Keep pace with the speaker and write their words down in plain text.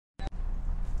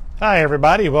Hi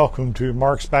everybody, welcome to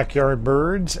Mark's Backyard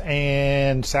Birds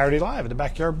and Saturday Live at the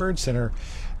Backyard Bird Center.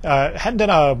 Hadn't done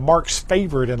a Mark's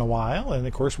Favorite in a while, and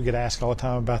of course we get asked all the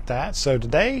time about that. So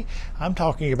today I'm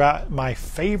talking about my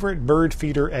favorite bird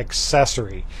feeder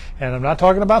accessory. And I'm not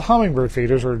talking about hummingbird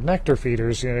feeders or nectar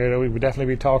feeders. You know, we would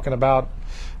definitely be talking about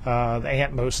the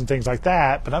ant motes and things like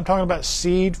that, but I'm talking about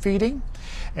seed feeding,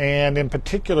 and in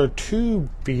particular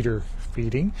tube feeder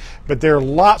feeding. But there are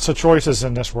lots of choices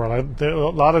in this world. There are a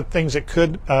lot of things that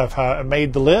could have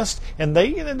made the list, and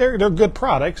they're good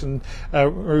products. And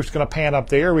we're just going to pan up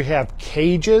there. We have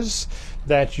cages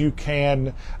that you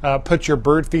can put your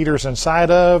bird feeders inside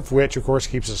of, which of course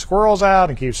keeps the squirrels out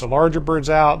and keeps the larger birds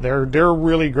out. They're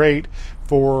really great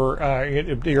for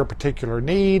your particular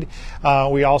need.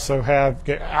 We also have,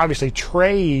 obviously,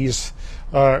 trays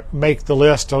make the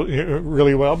list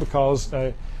really well, because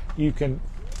you can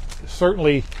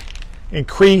certainly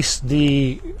increase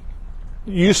the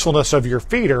usefulness of your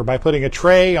feeder by putting a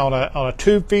tray on a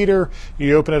tube feeder.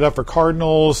 You open it up for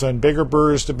cardinals and bigger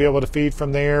birds to be able to feed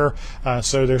from there.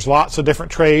 So there's lots of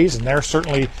different trays, and they're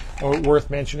certainly worth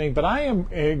mentioning. But I am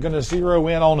going to zero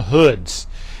in on hoods,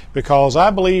 because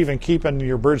I believe in keeping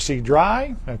your birdseed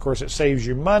dry. And of course it saves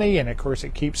you money, and of course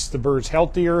it keeps the birds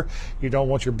healthier. You don't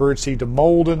want your birdseed to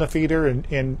mold in the feeder,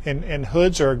 and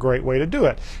hoods are a great way to do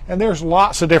it. And there's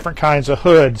lots of different kinds of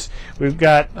hoods. We've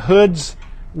got hoods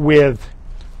with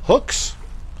hooks,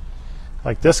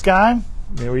 like this guy,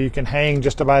 where you can hang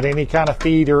just about any kind of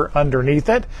feeder underneath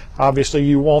it. Obviously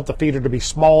you want the feeder to be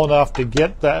small enough to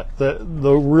get the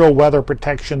real weather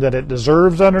protection that it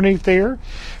deserves underneath there.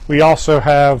 We also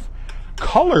have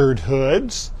colored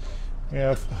hoods,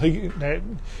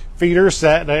 feeders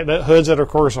that hoods that of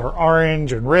course are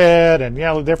orange and red and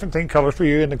yellow, different colors for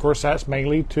you, and of course that's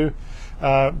mainly to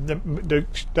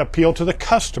appeal to the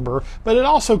customer, but it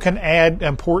also can add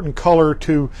important color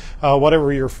to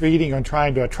whatever you're feeding and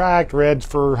trying to attract. Reds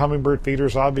for hummingbird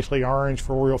feeders, obviously orange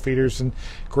for oriole feeders, and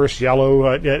of course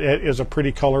yellow is a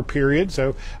pretty color, period.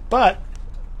 So, but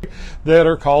that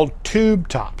are called tube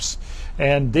tops.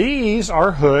 And these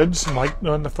are hoods, like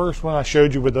on the first one I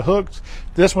showed you with the hooks.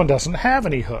 This one doesn't have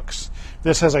any hooks.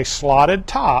 This has a slotted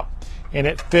top, and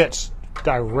it fits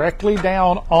directly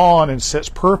down on and sits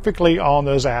perfectly on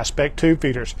those aspect tube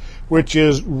feeders, which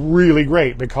is really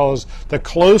great, because the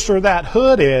closer that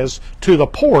hood is to the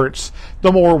ports,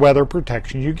 the more weather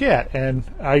protection you get. And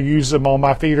I use them on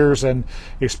my feeders, and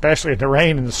especially in the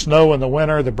rain and the snow in the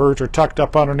winter, the birds are tucked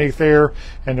up underneath there,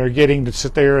 and they're getting to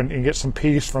sit there and get some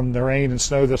peace from the rain and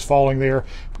snow that's falling there,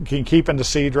 keeping the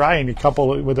seed dry. And you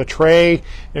couple it with a tray,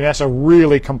 and that's a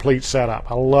really complete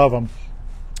setup. I love them.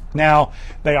 Now,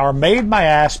 they are made by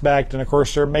Aspect, and of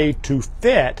course they're made to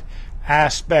fit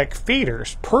Aspect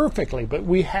feeders perfectly, but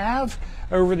we have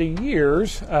over the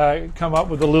years come up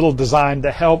with a little design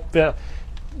to help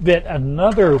fit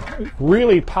another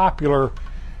really popular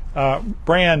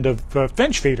brand of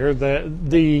finch feeder.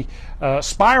 The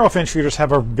spiral finch feeders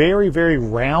have a very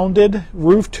rounded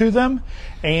roof to them,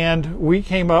 and we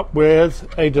came up with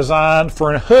a design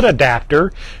for a hood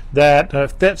adapter that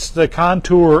fits the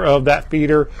contour of that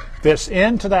feeder, fits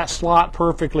into that slot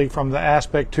perfectly from the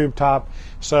Aspect tube top,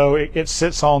 so it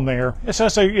sits on there.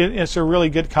 It's a really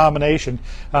good combination.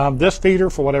 This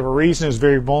feeder, for whatever reason, is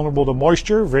very vulnerable to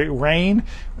moisture, rain,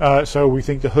 so we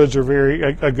think the hoods are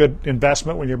a good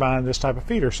investment when you're buying this type of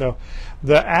feeder. So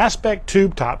the Aspect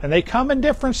tube top, and they come in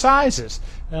different sizes.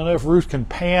 I don't know if Ruth can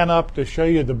pan up to show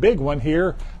you the big one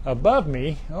here above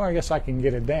me. Oh, I guess I can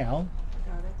get it down.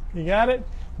 Got it. You got it?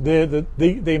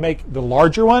 They make the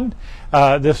larger one.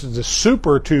 This is the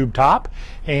super tube top,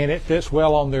 and it fits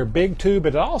well on their big tube.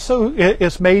 But it also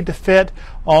is made to fit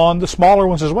on the smaller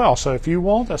ones as well. So if you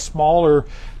want a smaller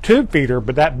tube feeder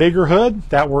but that bigger hood,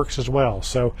 that works as well.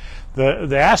 So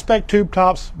the Aspect tube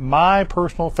tops, my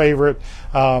personal favorite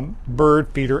bird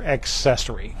feeder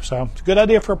accessory. So it's a good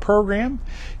idea for a program.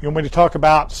 You want me to talk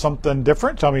about something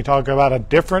different? Tell me to talk about a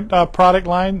different product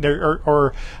line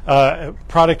or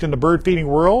product in the bird feeding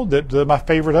world that's my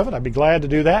favorite of it. I'd be glad to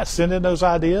do that. Send in those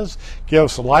ideas. Give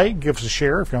us a like, give us a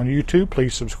share. If you're on YouTube,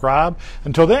 please subscribe.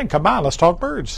 Until then, come on, let's talk birds.